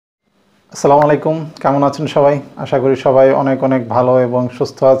আসসালামু আলাইকুম, কেমন আছেন সবাই? আশা করি সবাই অনেক অনেক ভালো এবং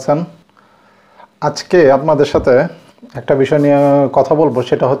সুস্থ আছেন। আজকে আপনাদের সাথে একটা বিষয় নিয়ে কথা বলবো,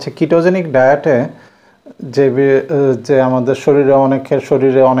 সেটা হচ্ছে কিটোজেনিক ডায়েটে যে আমাদের অনেকের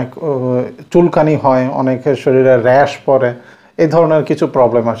শরীরে অনেক চুলকানি হয়, অনেকের শরীরে র্যাশ পড়ে, এই ধরনের কিছু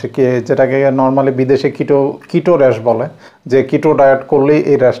প্রবলেম আসে যেটাকে নর্মালি বিদেশে কিটো র্যাশ বলে, যে কিটো ডায়েট করলেই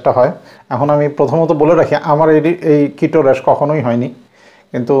এই র্যাশটা হয়। এখন আমি প্রথমত বলে রাখি, আমার এই কিটো র্যাশ কখনোই হয়নি,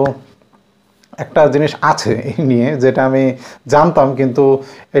 কিন্তু একটা জিনিস আছে এই নিয়ে যেটা আমি জানতাম, কিন্তু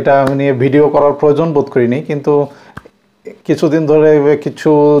এটা আমি নিয়ে ভিডিও করার প্রয়োজন বোধ করিনি। কিন্তু কিছুদিন ধরে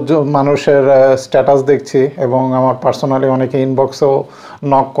কিছু মানুষের স্ট্যাটাস দেখছি এবং আমার পার্সোনালি অনেকে ইনবক্সেও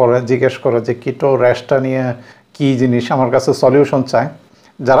নক করে, জিজ্ঞেস করে যে কিটো র্যাশটা নিয়ে কী জিনিস, আমার কাছে সলিউশন চায়।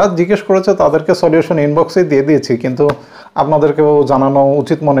 যারা জিজ্ঞেস করেছে তাদেরকে সলিউশন ইনবক্সে দিয়ে দিয়েছি, কিন্তু আপনাদেরকেও জানানো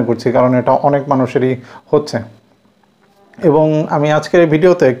উচিত মনে করছি, কারণ এটা অনেক মানুষেরই হচ্ছে। এবং আমি আজকের এই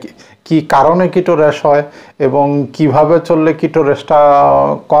ভিডিওতে কি কারণে কিটো র্যাশ হয় এবং কিভাবে চললে কিটো র্যাশটা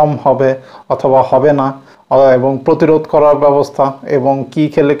কম হবে অথবা হবে না, এবং প্রতিরোধ করার ব্যবস্থা এবং কি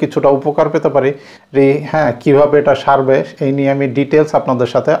খেলে কিছুটা উপকার পেতে পারি, হ্যাঁ, কিভাবে এটা সারবে, এই নিয়ে আমি ডিটেলস আপনাদের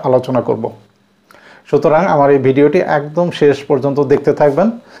সাথে আলোচনা করব। সুতরাং আমার এই ভিডিওটি একদম শেষ পর্যন্ত দেখতে থাকবেন।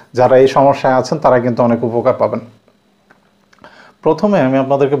 যারা এই সমস্যায় আছেন তারা কিন্তু অনেক উপকার পাবেন। প্রথমে আমি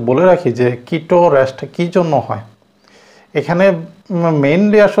আপনাদেরকে বলে রাখি যে কিটো র্যাশটা কী জন্য হয়। এখানে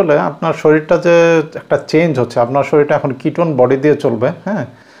মেইনলি আসলে আপনার শরীরটা যে একটা চেঞ্জ হচ্ছে, আপনার শরীরটা এখন কিটোন বডি দিয়ে চলবে, হ্যাঁ,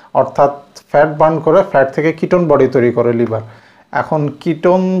 অর্থাৎ ফ্যাট বার্ন করে ফ্যাট থেকে কিটোন বডি তৈরি করে লিভার। এখন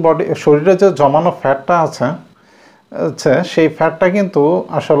কিটোন বডি শরীরে যে জমানো ফ্যাটটা আছে, সেই ফ্যাটটা কিন্তু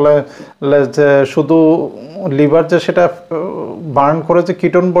আসলে যে শুধু লিভার যে সেটা বার্ন করে যে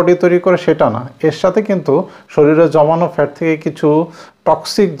কিটোন বডি তৈরি করে সেটা না, এর সাথে কিন্তু শরীরে জমানো ফ্যাট থেকে কিছু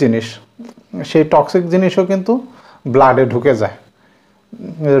টক্সিক জিনিস, সেই টক্সিক জিনিসও কিন্তু ব্লাডে ঢুকে যায়,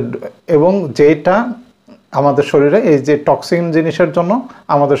 এবং যেটা আমাদের শরীরে এই যে টক্সিন জিনিসের জন্য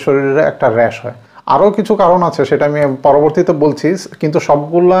আমাদের শরীরে একটা র্যাশ হয়। আরও কিছু কারণ আছে, সেটা আমি পরবর্তীতে বলছি, কিন্তু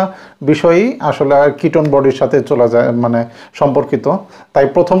সবগুলা বিষয়ই আসলে কিটোন বডির সাথে চলে যায়, মানে সম্পর্কিত। তাই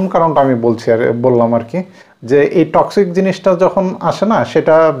প্রথম কারণটা আমি বললাম আর কি, যে এই টক্সিক জিনিসটা যখন আসে না,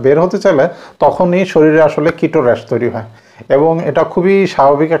 সেটা বের হতে চাইলে তখনই শরীরে আসলে কিটো র্যাশ তৈরি হয়, এবং এটা খুবই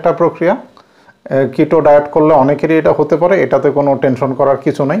স্বাভাবিক একটা প্রক্রিয়া। কিটো ডায়েট করলে অনেকেরই এটা হতে পারে, এটাতে কোনো টেনশন করার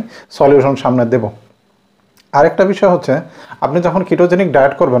কিছু নেই, সলিউশন সামনে দেব। আরেকটা বিষয় হচ্ছে, আপনি যখন কিটোজেনিক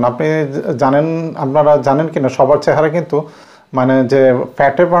ডায়েট করবেন, আপনারা জানেন কিনা, সবার চেহারা কিন্তু মানে যে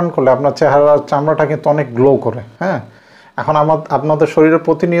ফ্যাটে বার্ন করলে আপনার চেহারার চামড়াটা কিন্তু অনেক গ্লো করে, হ্যাঁ। এখন আপনাদের শরীরে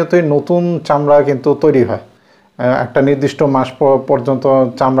প্রতিনিয়তই নতুন চামড়া কিন্তু তৈরি হয়, একটা নির্দিষ্ট মাস পর্যন্ত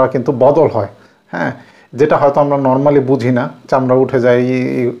চামড়া কিন্তু বদল হয়, হ্যাঁ, যেটা হয়তো আমরা নর্মালি বুঝি না, চামড়া উঠে যায়,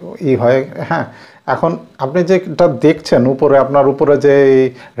 হয়, হ্যাঁ। এখন আপনি যেটা দেখছেন উপরে, আপনার উপরে যে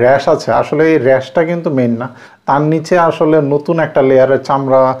র্যাশ আছে, আসলে এই র্যাশটা কিন্তু মেইন না, তার নিচে আসলে নতুন একটা লেয়ারের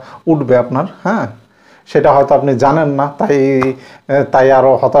চামড়া উঠবে আপনার, হ্যাঁ। সেটা হয়তো আপনি জানেন না, তাই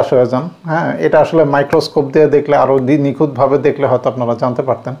আরও হতাশ হয়ে যান, হ্যাঁ। এটা আসলে মাইক্রোস্কোপ দিয়ে দেখলে, আরও নিখুঁতভাবে দেখলে হয়তো আপনারা জানতে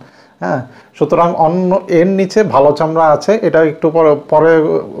পারতেন, হ্যাঁ। সুতরাং এর নিচে ভালো চামড়া আছে, এটা একটু পরে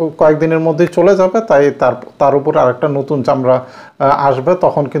কয়েকদিনের মধ্যেই চলে যাবে, তাই তার উপরে আরেকটা নতুন চামড়া আসবে,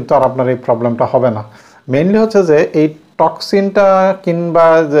 তখন কিন্তু আর আপনার এই প্রবলেমটা হবে না। মেইনলি হচ্ছে যে এই টক্সিনটা কিংবা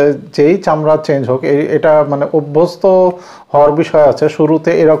যেই চামড়া চেঞ্জ হোক, এটা মানে অভ্যস্ত হওয়ার বিষয় আছে,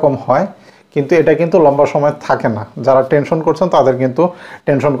 শুরুতে এরকম হয়, কিন্তু এটা কিন্তু লম্বা সময় থাকে না। যারা টেনশন করছেন তাদের কিন্তু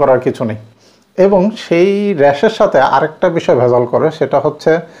টেনশন করার কিছু নেই। এবং সেই র্যাশের সাথে আরেকটা বিষয় ভেজাল করে, সেটা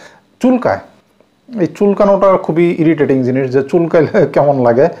হচ্ছে চুলকায়। এই চুলকানোটা খুবই ইরিটেটিং জিনিস, যে চুলকাইলে কেমন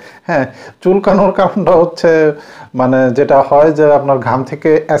লাগে, হ্যাঁ। চুলকানোর কারণটা হচ্ছে, মানে যেটা হয় যে আপনার ঘাম থেকে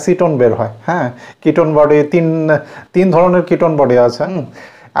অ্যাসিটোন বের হয়, হ্যাঁ। কিটোন বডি তিন ধরনের কিটোন বডি আছে।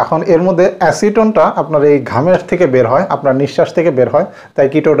 এখন এর মধ্যে অ্যাসিটোনটা আপনার এই ঘামের থেকে বের হয়, আপনার নিঃশ্বাস থেকে বের হয়, তাই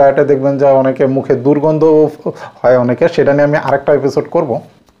কিটো ডায়েটে দেখবেন যে অনেকে মুখে দুর্গন্ধ হয় অনেকে, সেটা নিয়ে আমি আরেকটা এপিসোড করব।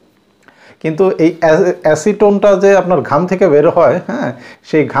 কিন্তু এই অ্যাসিটোনটা যে আপনার ঘাম থেকে বের হয়, হ্যাঁ,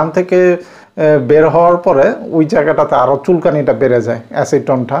 সেই ঘাম থেকে বের হওয়ার পরে ওই জায়গাটাতে আরও চুলকানিটা বেড়ে যায়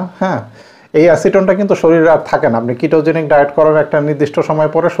অ্যাসিটোনটা, হ্যাঁ। এই অ্যাসিটোনটা কিন্তু শরীরে আর থাকে না, আপনি কিটোজেনিক ডায়েট করার একটা নির্দিষ্ট সময়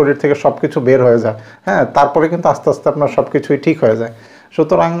পরে শরীর থেকে সব কিছু বের হয়ে যায়, হ্যাঁ। তারপরে কিন্তু আস্তে আস্তে আপনার সব কিছুই ঠিক হয়ে যায়।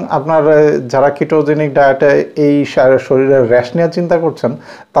 সুতরাং আপনার যারা কিটোজেনিক ডায়েটে এই শরীরের র্যাশ নিয়ে চিন্তা করছেন,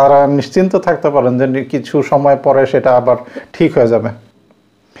 তারা নিশ্চিন্ত থাকতে পারেন যে কিছু সময় পরে সেটা আবার ঠিক হয়ে যাবে।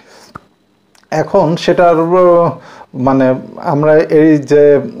 এখন সেটার মানে আমরা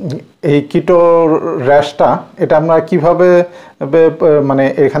এই কিটো র্যাশটা, এটা আমরা কিভাবে মানে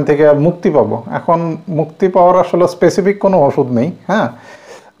এখান থেকে মুক্তি পাবো। এখন মুক্তি পাওয়ার আসলে স্পেসিফিক কোনো ওষুধ নেই, হ্যাঁ।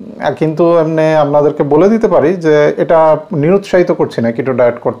 কিন্তু এমনি আপনাদেরকে বলে দিতে পারি যে এটা নিরুৎসাহিত করছি না কিটো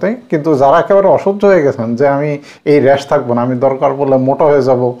ডায়েট করতে, কিন্তু যারা একেবারে অসহ্য হয়ে গেছেন যে আমি এই র্যাশ থাকবো না, আমি দরকার পড়লে মোটা হয়ে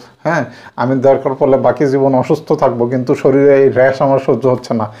যাব, হ্যাঁ আমি দরকার পড়লে বাকি জীবন অসুস্থ থাকবো, কিন্তু শরীরে এই র্যাশ আমার সহ্য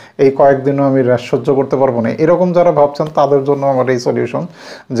হচ্ছে না, এই কয়েকদিনও আমি র্যাশ সহ্য করতে পারবো না, এরকম যারা ভাবছেন তাদের জন্য আমার এই সলিউশন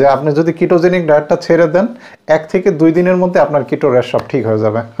যে আপনি যদি কিটোজেনিক ডায়েটটা ছেড়ে দেন 1 থেকে 2 দিনের মধ্যে আপনার কিটো র্যাশ সব ঠিক হয়ে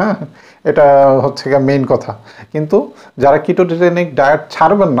যাবে। হ্যাঁ, এটা হচ্ছে গিয়ে মেইন কথা। কিন্তু যারা কিটোজেনিক ডায়েট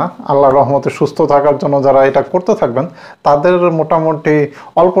ছাড়বেন না, আল্লাহর রহমতে সুস্থ থাকার জন্য যারা এটা করতে থাকবেন, তাদের মোটামুটি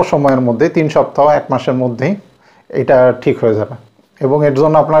অল্প সময়ের মধ্যে 3 সপ্তাহ 1 মাসের মধ্যেই এটা ঠিক হয়ে যাবে। এবং এর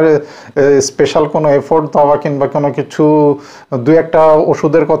জন্য আপনার স্পেশাল কোনো এফোর্ট দেওয়া কিংবা কোনো কিছু 2-1টা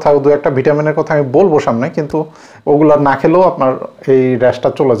ওষুধের কথা, 2-1টা ভিটামিনের কথা আমি বলবো সামনে, কিন্তু ওগুলো না খেলেও আপনার এই র্যাশটা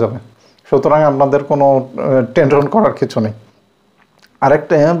চলে যাবে। সুতরাং আপনাদের কোনো টেনশন করার কিছু নেই।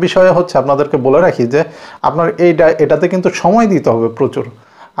 আরেকটা বিষয় হচ্ছে আপনাদেরকে বলে রাখি যে আপনার এটাতে কিন্তু সময় দিতে হবে প্রচুর।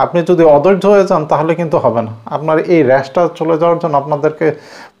 আপনি যদি অধৈর্য হয়ে যান তাহলে কিন্তু হবে না। আপনার এই র্যাশটা চলে যাওয়ার জন্য আপনাদেরকে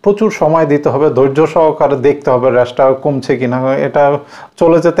প্রচুর সময় দিতে হবে, ধৈর্য সহকারে দেখতে হবে র্যাশটা কমছে কিনা। এটা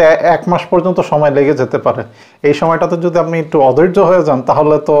চলে যেতে 1 মাস পর্যন্ত সময় লেগে যেতে পারে। এই সময়টাতে যদি আপনি একটু অধৈর্য হয়ে যান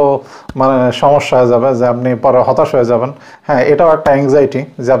তাহলে তো মানে সমস্যা হয়ে যাবে, যে আপনি পরে হতাশ হয়ে যাবেন। হ্যাঁ, এটাও একটা অ্যাংজাইটি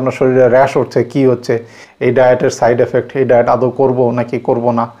যে আপনার শরীরে র্যাশ হচ্ছে, কি হচ্ছে, এই ডায়েটের সাইড এফেক্ট, এই ডায়েট আদৌ করবো নাকি করব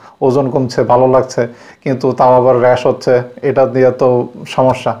না, ওজন কমছে ভালো লাগছে কিন্তু তাও আবার র্যাশ হচ্ছে, এটা দিয়ে তো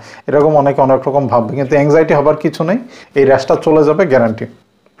সমস্যা। এরকম অনেকে অনেক রকম ভাববে, কিন্তু অ্যাংজাইটি হবার কিছু নেই, এই র্যাশটা চলে যাবে গ্যারান্টি।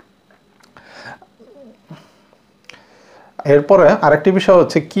 এরপরে আরেকটি বিষয়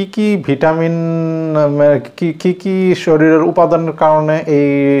হচ্ছে কি কি ভিটামিন, কি কি শরীরের উপাদানের কারণে এই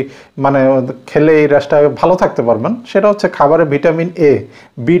মানে খেলে এই র্যাশটা ভালো থাকতে পারবেন, সেটা হচ্ছে খাবারে ভিটামিন এ,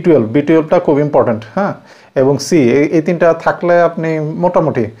 বি টুয়েলভটা খুব ইম্পর্ট্যান্ট। হ্যাঁ, এবং সি, এই 3টা থাকলে আপনি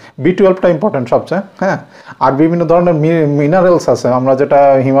মোটামুটি, বি টুয়েলভটা ইম্পর্ট্যান্ট সবচেয়ে। হ্যাঁ, আর বিভিন্ন ধরনের মিনারেলস আছে, আমরা যেটা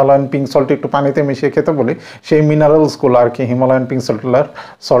হিমালয়ান পিঙ্ক সল্ট একটু পানিতে মিশিয়ে খেতে বলি, সেই মিনারেলসগুলো আর কি Himalayan pink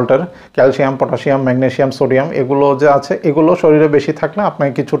সল্টের calcium, potassium, magnesium, sodium এগুলো যে আছে, এগুলো শরীরে বেশি থাকলে আপনি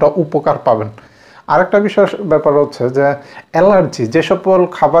কিছুটা উপকার পাবেন। আরেকটা ব্যাপার হচ্ছে যে অ্যালার্জি, যে সকল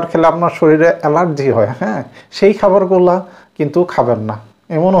খাবার খেলে আপনার শরীরে অ্যালার্জি হয়, হ্যাঁ সেই খাবারগুলো কিন্তু খাবেন না।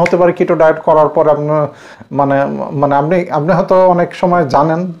 এমনও হতে পারে কিটো ডায়েট করার পর আপনার মানে মানে আপনি হয়তো অনেক সময়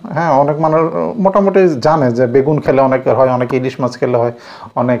জানেন, হ্যাঁ অনেক মানুষ মোটামুটি জানে যে বেগুন খেলে অনেকের হয়, অনেকে ইলিশ মাছ খেলে হয়,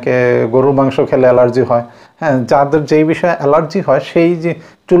 অনেকে গরুর মাংস খেলে অ্যালার্জি হয়। হ্যাঁ, যাদের যেই বিষয়ে অ্যালার্জি হয় সেই যে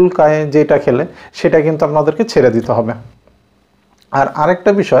চুলকায় যেটা খেলে সেটা কিন্তু আপনাদেরকে ছেড়ে দিতে হবে। আর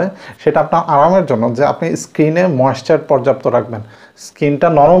আরেকটা বিষয়, সেটা আপনার আরামের জন্য, যে আপনি স্কিনে ময়েশ্চার পর্যাপ্ত রাখবেন, স্কিনটা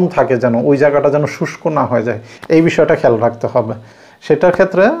নরম থাকে যেন, ওই জায়গাটা যেন শুষ্ক না হয়ে যায়, এই বিষয়টা খেয়াল রাখতে হবে। সেটার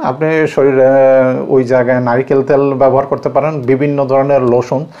ক্ষেত্রে আপনি শরীরে ওই জায়গায় নারিকেল তেল ব্যবহার করতে পারেন, বিভিন্ন ধরনের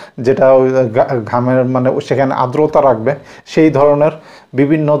লোশন যেটা ওই ঘামের মানে সেখানে আর্দ্রতা রাখবে, সেই ধরনের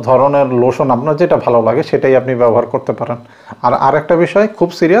বিভিন্ন ধরনের লোশন আপনার যেটা ভালো লাগে সেটাই আপনি ব্যবহার করতে পারেন। আর আরেকটা বিষয় খুব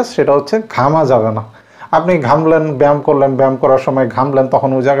সিরিয়াস, সেটা হচ্ছে ঘামা যাবে না। আপনি ঘামলেন, ব্যায়াম করলেন, ব্যায়াম করার সময় ঘামলেন, তখন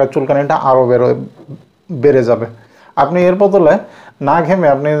ওই জায়গায় চুলকানিটা আরও বেড়ে যাবে। আপনি এর বদলে না ঘেমে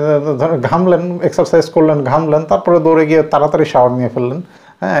আপনি ঘামলেন, এক্সারসাইজ করলেন, ঘামলেন, তারপরে দৌড়ে গিয়ে তাড়াতাড়ি শাওয়ার নিয়ে ফেললেন।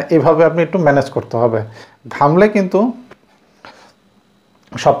 হ্যাঁ, এইভাবে আপনি একটু ম্যানেজ করতে হবে। ঘামলে কিন্তু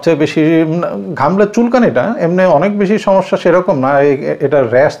সবচেয়ে বেশি ঘামলে চুলকানিটা এমনি অনেক বেশি সমস্যা সেরকম না, এটা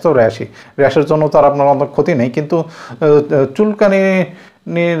র্যাশ তো র্যাশের জন্য তো আর আপনার অনেক ক্ষতি নেই, কিন্তু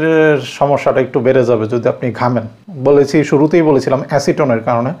চুলকানির সমস্যাটা একটু বেড়ে যাবে যদি আপনি ঘামেন। শুরুতেই বলেছিলাম অ্যাসিটোনের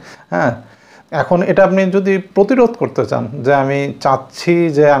কারণে। হ্যাঁ, এখন এটা আপনি যদি প্রতিরোধ করতে চান, যে আমি চাচ্ছি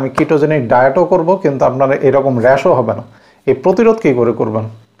যে আমি কিটোজেনিক ডায়েটও করব কিন্তু আপনার এরকম র্যাশও হবে না, এই প্রতিরোধ কী করে করবেন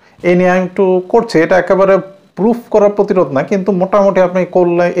এই নিয়ে আমি একটু করছি। এটা একেবারে প্রুফ করার প্রতিরোধ না, কিন্তু মোটামুটি আপনি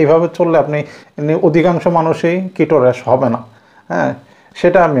করলে, এইভাবে চললে আপনি অধিকাংশ মানুষই কিটো র্যাশ হবে না। হ্যাঁ,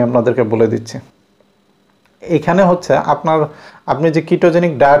 সেটা আমি আপনাদেরকে বলে দিচ্ছি। এখানে হচ্ছে আপনি যে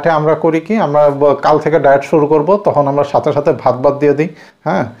কিটোজেনিক ডায়েটে আমরা করি কি, আমরা কাল থেকে ডায়েট শুরু করব, তখন আমরা সাথে সাথে ভাত দিয়ে দিই।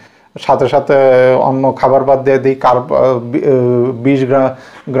 হ্যাঁ, সাথে সাথে অন্য খাবার বাদ দিয়ে দিই, 20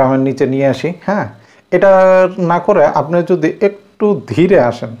 গ্রামের নিচে নিয়ে আসি। হ্যাঁ, এটা না করে আপনি যদি একটু ধীরে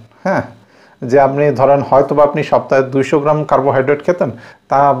আসেন, হ্যাঁ যে আপনি ধরেন হয়তো বা আপনি সপ্তাহে 200 গ্রাম কার্বোহাইড্রেট খেতেন,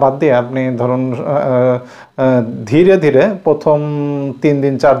 তা বাদ দিয়ে আপনি ধরুন ধীরে ধীরে প্রথম 3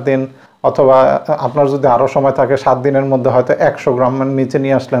 দিন 4 দিন, অথবা আপনার যদি আরও সময় থাকে 7 দিনের মধ্যে হয়তো 100 গ্রামের নিচে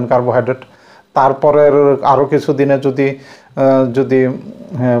নিয়ে আসলেন কার্বোহাইড্রেট। তারপরের আরও কিছু দিনে যদি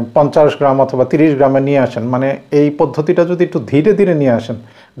 50 গ্রাম অথবা 30 গ্রামে নিয়ে আসেন, মানে এই পদ্ধতিটা যদি একটু ধীরে ধীরে নিয়ে আসেন,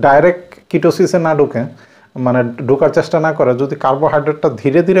 ডাইরেক্ট কিটোসিসে না ঢুকে, মানে ঢোকার চেষ্টা না করে যদি কার্বোহাইড্রেটটা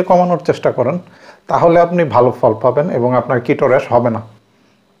ধীরে ধীরে কমানোর চেষ্টা করেন, তাহলে আপনি ভালো ফল পাবেন এবং আপনার কিটো র্যাশ হবে না।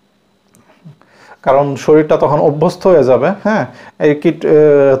 কারণ শরীরটা তখন অভ্যস্ত হয়ে যাবে। হ্যাঁ, এই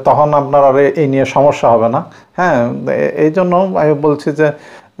তখন আপনার আর এই নিয়ে সমস্যা হবে না। হ্যাঁ, এই জন্য আমি বলছি যে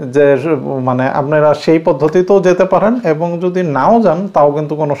যে মানে আপনারা সেই পদ্ধতিতেও যেতে পারেন, এবং যদি নাও যান তাও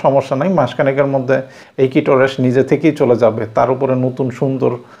কিন্তু কোনো সমস্যা নেই। মাসখানেকের মধ্যে এই কিটো র্যাশ নিজে থেকেই চলে যাবে, তার উপরে নতুন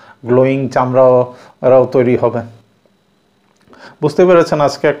সুন্দর গ্লোয়িং চামড়াও তৈরি হবে। বুঝতে পেরেছেন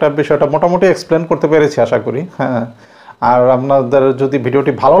আজকে একটা বিষয়টা মোটামুটি এক্সপ্লেন করতে পেরেছি আশা করি। হ্যাঁ, আর আপনাদের যদি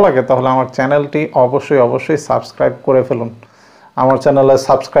ভিডিওটি ভালো লাগে তাহলে আমার চ্যানেলটি অবশ্যই সাবস্ক্রাইব করে ফেলুন। আমার চ্যানেলে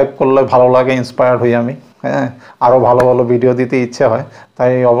সাবস্ক্রাইব করলে ভালো লাগে, ইন্সপায়ার্ড হই আমি। হ্যাঁ, আরও ভালো ভালো ভিডিও দিতে ইচ্ছে হয়,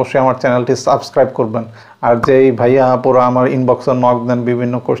 তাই অবশ্যই আমার চ্যানেলটি সাবস্ক্রাইব করবেন। আর যেই ভাইয়া পুরো আমার ইনবক্সে নক দেন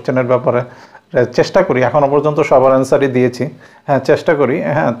বিভিন্ন কোশ্চেনের ব্যাপারে, চেষ্টা করি, এখনও পর্যন্ত সবার অ্যান্সারই দিয়েছি। হ্যাঁ, চেষ্টা করি।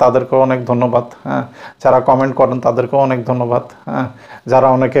 হ্যাঁ, তাদেরকেও অনেক ধন্যবাদ। হ্যাঁ, যারা কমেন্ট করেন তাদেরকেও অনেক ধন্যবাদ। হ্যাঁ, যারা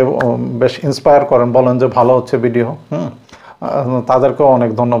অনেকে বেশ ইন্সপায়ার করেন, বলেন যে ভালো হচ্ছে ভিডিও, তাদেরকেও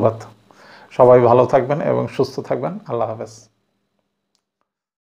অনেক ধন্যবাদ। সবাই ভালো থাকবেন এবং সুস্থ থাকবেন। আল্লাহ হাফেজ।